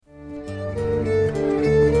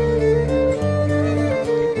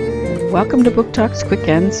Welcome to Book Talks Quick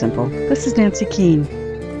and Simple. This is Nancy Keene.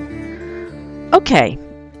 Okay,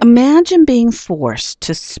 imagine being forced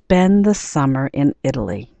to spend the summer in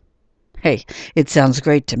Italy. Hey, it sounds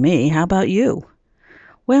great to me. How about you?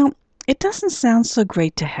 Well, it doesn't sound so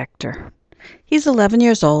great to Hector. He's 11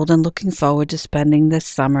 years old and looking forward to spending this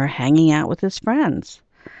summer hanging out with his friends.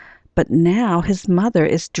 But now his mother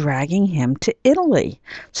is dragging him to Italy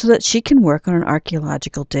so that she can work on an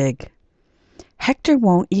archaeological dig. Hector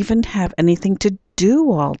won't even have anything to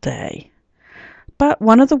do all day. But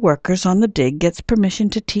one of the workers on the dig gets permission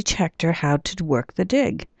to teach Hector how to work the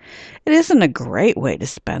dig. It isn't a great way to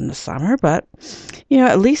spend the summer, but,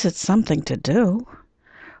 at least it's something to do.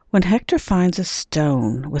 When Hector finds a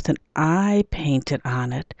stone with an eye painted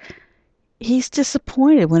on it, he's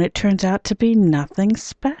disappointed when it turns out to be nothing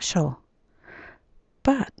special.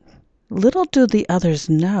 But little do the others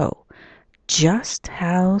know just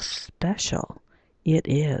how special it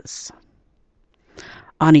is.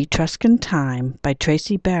 On Etruscan Time by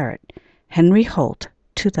Tracy Barrett, Henry Holt,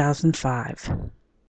 2005.